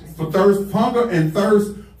 For righteousness. For thirst, hunger and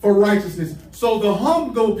thirst for righteousness. So the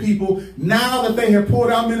humble people, now that they have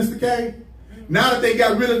poured out, Minister K, now that they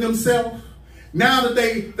got rid of themselves, now that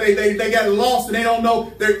they got lost and they don't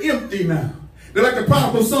know, they're empty now. They're like the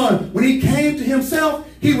prodigal son. When he came to himself,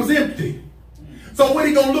 he was empty. So what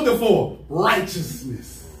he go looking for?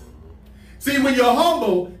 Righteousness. See, when you're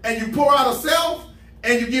humble and you pour out of self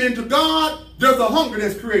and you get into God, there's a hunger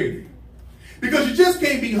that's created. Because you just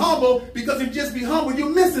can't be humble, because if you just be humble,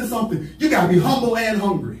 you're missing something. You got to be humble and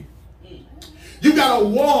hungry. You got to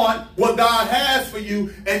want what God has for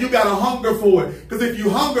you, and you got to hunger for it. Because if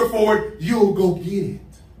you hunger for it, you'll go get it.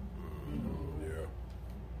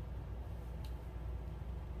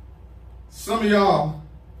 Some of y'all,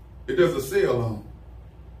 it does a sale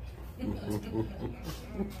on.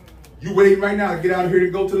 You waiting right now to get out of here to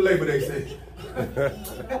go to the Labor Day sale.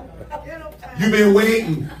 You've been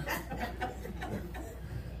waiting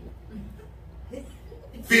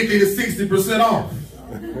 50 to 60% off.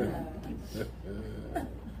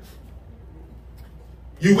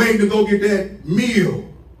 You waiting to go get that meal.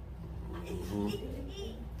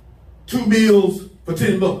 2 meals for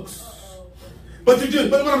 $10. But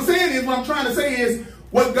what I'm saying is, what I'm trying to say is,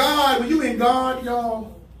 when you in God,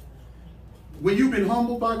 y'all, when you've been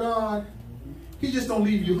humbled by God, he just don't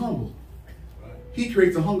leave you humble. He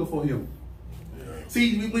creates a hunger for him.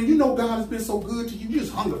 See, when you know God has been so good to you, you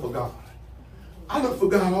just hunger for God. I look for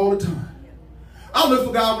God all the time. I look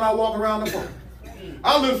for God when I walk around the park.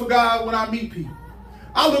 I look for God when I meet people.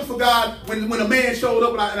 I look for God when a man showed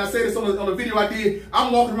up, and I said this on a video I did.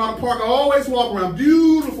 I'm walking around the park. I always walk around.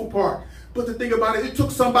 Beautiful park. But the thing about it, it took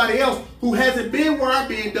somebody else who hasn't been where I've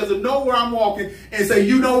been, doesn't know where I'm walking, and say,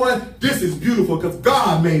 you know what? This is beautiful because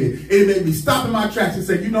God made it. It made me stop in my tracks and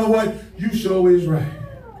say, you know what? You sure is right.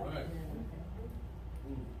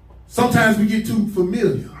 Sometimes we get too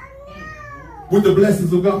familiar with the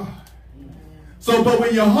blessings of God. So, but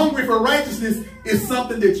when you're hungry for righteousness, it's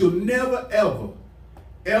something that you'll never, ever,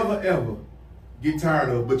 ever, ever get tired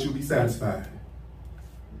of, but you'll be satisfied.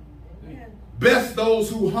 Bless those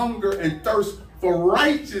who hunger and thirst for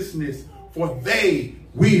righteousness, for they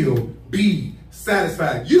will be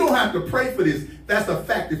satisfied. You don't have to pray for this. That's a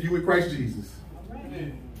fact if you're in Christ Jesus.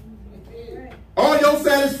 All your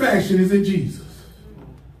satisfaction is in Jesus.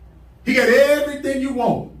 He got everything you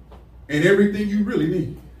want and everything you really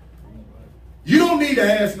need. You don't need to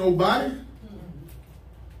ask nobody.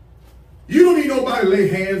 You don't need nobody to lay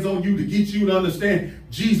hands on you to get you to understand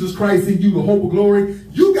Jesus Christ in you, the hope of glory.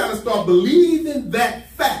 You got to start believing that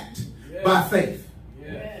fact by faith.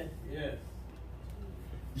 Yes. Yes.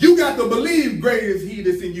 You got to believe greater is he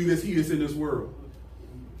that's in you than he that's in this world.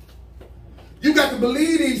 You got to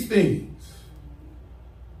believe these things.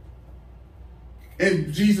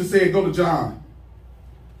 And Jesus said, go to John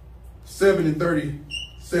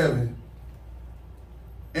 7:37.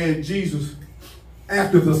 And Jesus,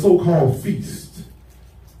 after the so-called feast,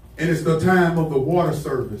 and it's the time of the water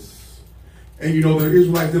service, and you know the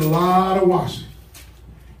Israelites did a lot of washing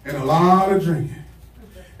and a lot of drinking,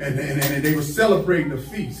 and they were celebrating the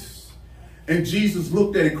feast. And Jesus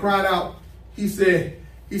looked at it, cried out. He said,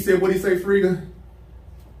 what did he say, Frida?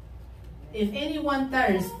 If anyone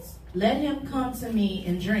thirsts, let him come to me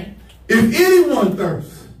and drink. If anyone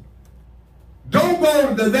thirsts, don't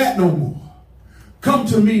go to that no more. Come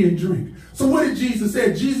to me and drink. So what did Jesus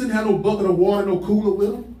say? Jesus didn't have no bucket of water, no cooler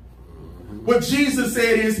with him. What Jesus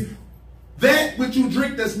said is, that which you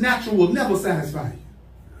drink that's natural will never satisfy you.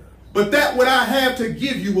 But that what I have to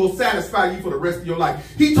give you will satisfy you for the rest of your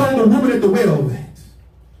life. He told the woman at the well that.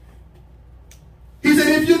 He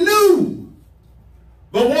said, if you knew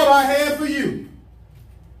the water I have for you,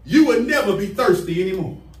 you would never be thirsty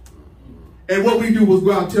anymore. And what we do was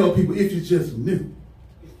go out and tell people, if you just knew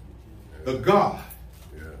the God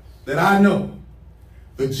that I know,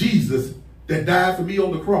 the Jesus that died for me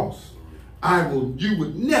on the cross, you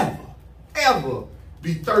would never, ever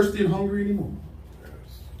be thirsty and hungry anymore.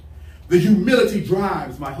 The humility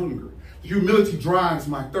drives my hunger. The humility drives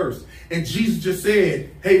my thirst. And Jesus just said,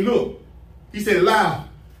 hey, look, he said it loud.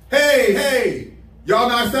 Hey, y'all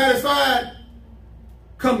not satisfied?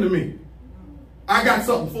 Come to me. I got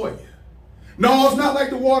something for you. No, it's not like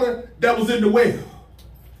the water that was in the well.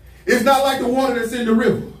 It's not like the water that's in the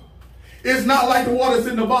river. It's not like the water that's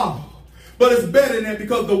in the bottle. But it's better than that,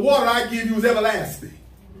 because the water I give you is everlasting.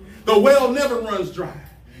 The well never runs dry.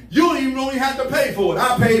 You don't even really have to pay for it.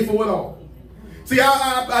 I paid for it all. See,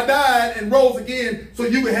 I died and rose again so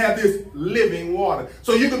you could have this living water.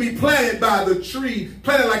 So you could be planted by the tree,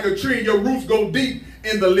 planted like a tree, and your roots go deep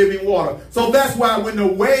in the living water. So that's why when the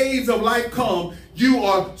waves of life come, you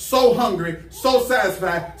are so hungry, so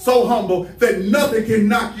satisfied, so humble that nothing can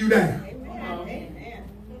knock you down.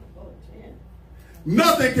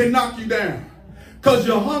 Nothing can knock you down because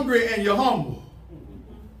you're hungry and you're humble.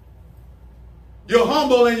 You're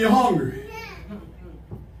humble and you're hungry.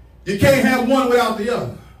 You can't have one without the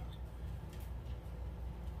other.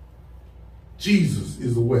 Jesus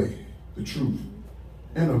is the way, the truth,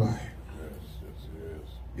 and the life.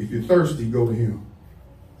 If you're thirsty, go to him.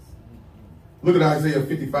 Look at Isaiah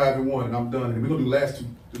 55:1, and I'm done. And we're going to do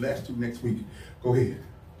the last two next week. Go ahead.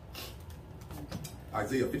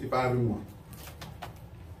 Isaiah 55:1.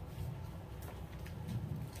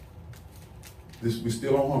 We're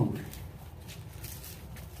still on hungry.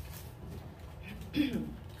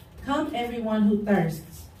 Come, everyone who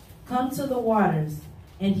thirsts. come to the waters,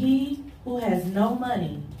 and he who has no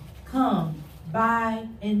money, come, buy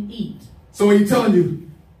and eat. So he's telling you,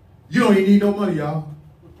 you don't even need no money, y'all.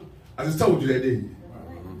 I just told you that, didn't you?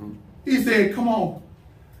 He said, come on.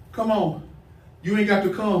 You ain't got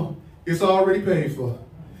to come. It's already paid for.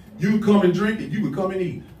 You can come and drink it. You can come and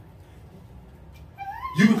eat.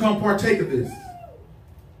 You can come partake of this.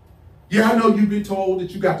 Yeah, I know you've been told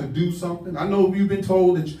that you got to do something. I know you've been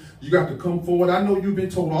told that you got to come forward. I know you've been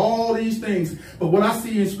told all these things. But what I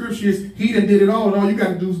see in Scripture is he done did it all, and all you got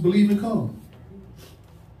to do is believe and come.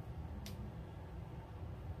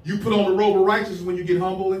 You put on the robe of righteousness when you get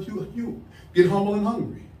humble, and you get humble and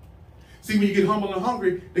hungry. See, when you get humble and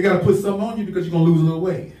hungry, they got to put something on you because you're going to lose a little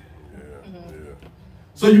weight.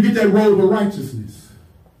 So you get that robe of righteousness.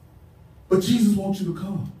 But Jesus wants you to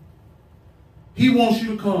come. He wants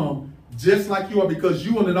you to come just like you are, because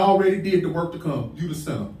you already did the work to come. You the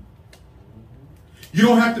sinner. You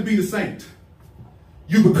don't have to be the saint.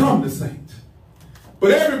 You become the saint.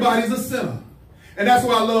 But everybody's a sinner. And that's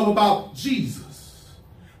what I love about Jesus.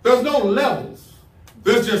 There's no levels.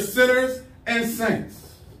 There's just sinners and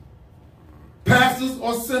saints. Pastors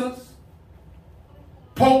are sinners.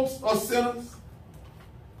 Popes are sinners.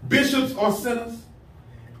 Bishops are sinners.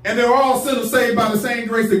 And they're all sinners saved by the same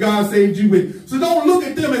grace that God saved you with. So don't look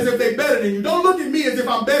at them as if they're better than you. Don't look at me as if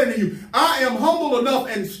I'm better than you. I am humble enough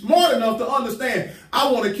and smart enough to understand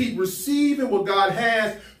I want to keep receiving what God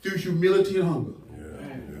has through humility and hunger.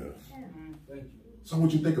 So I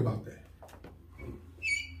want you to think about that.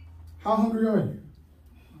 How hungry are you?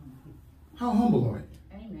 How humble are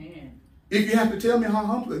you? Amen. If you have to tell me how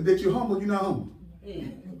humble that you're humble, you're not humble.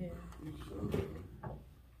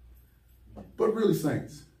 But really,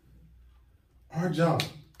 saints, our job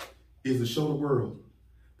is to show the world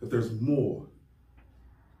that there's more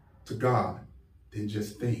to God than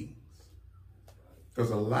just things.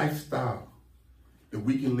 There's a lifestyle that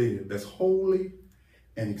we can live that's holy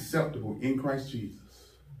and acceptable in Christ Jesus.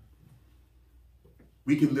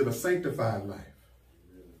 We can live a sanctified life.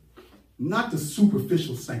 Not the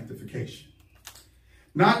superficial sanctification.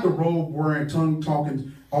 Not the robe wearing, tongue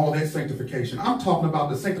talking, all that sanctification. I'm talking about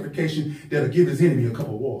the sanctification that'll give his enemy a cup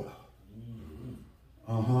of water.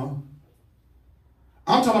 I'm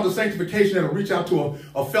talking about the sanctification that'll reach out to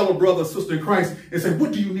a fellow brother or sister in Christ and say,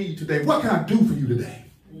 what do you need today? What can I do for you today?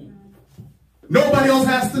 Nobody else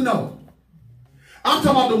has to know. I'm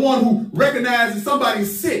talking about the one who recognizes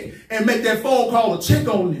somebody's sick and make that phone call to check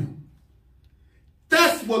on them.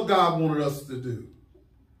 That's what God wanted us to do.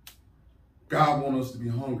 God wants us to be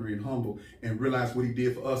hungry and humble and realize what he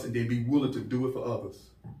did for us and then be willing to do it for others.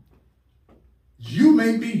 You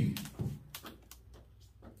may be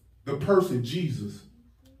the person Jesus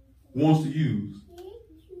wants to use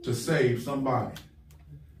to save somebody,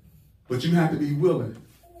 but you have to be willing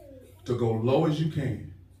to go low as you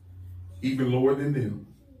can, even lower than them,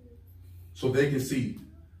 so they can see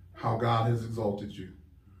how God has exalted you.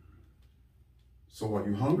 So are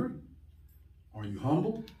you hungry? Are you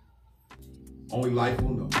humble? Only life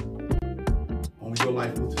will know. Only your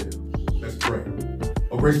life will tell. Let's pray.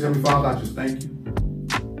 Oh, gracious Heavenly Father, I just thank you.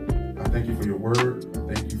 I thank you for your word.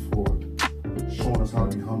 I thank you for showing us how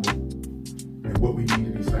to be humble and what we need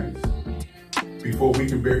to be saints. Before we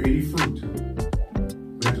can bear any fruit,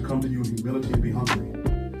 we have to come to you in humility and be hungry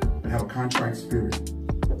and have a contrite spirit.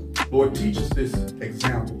 Lord, teach us this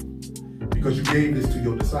example because you gave this to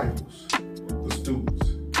your disciples, the students.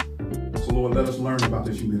 So Lord, let us learn about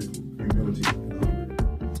this humility and hunger.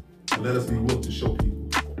 And let us be willing to show people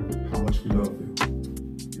how much we love them.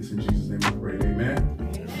 It's in Jesus' name I pray. Amen.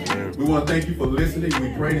 Amen. We want to thank you for listening.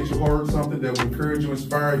 We pray that you heard something that will encourage you,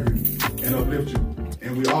 inspire you, and uplift you.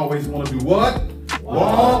 And we always want to do what?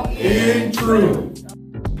 Walk in truth.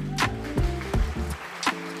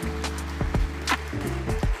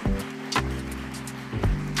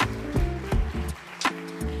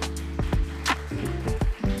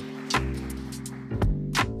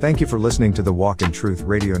 Thank you for listening to the Walk in Truth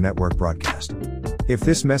Radio Network broadcast. If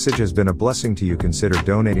this message has been a blessing to you, consider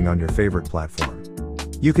donating on your favorite platform.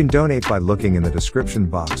 You can donate by looking in the description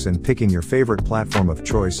box and picking your favorite platform of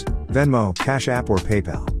choice, Venmo, Cash App, or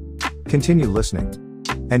PayPal. Continue listening.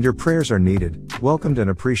 And your prayers are needed, welcomed, and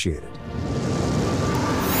appreciated.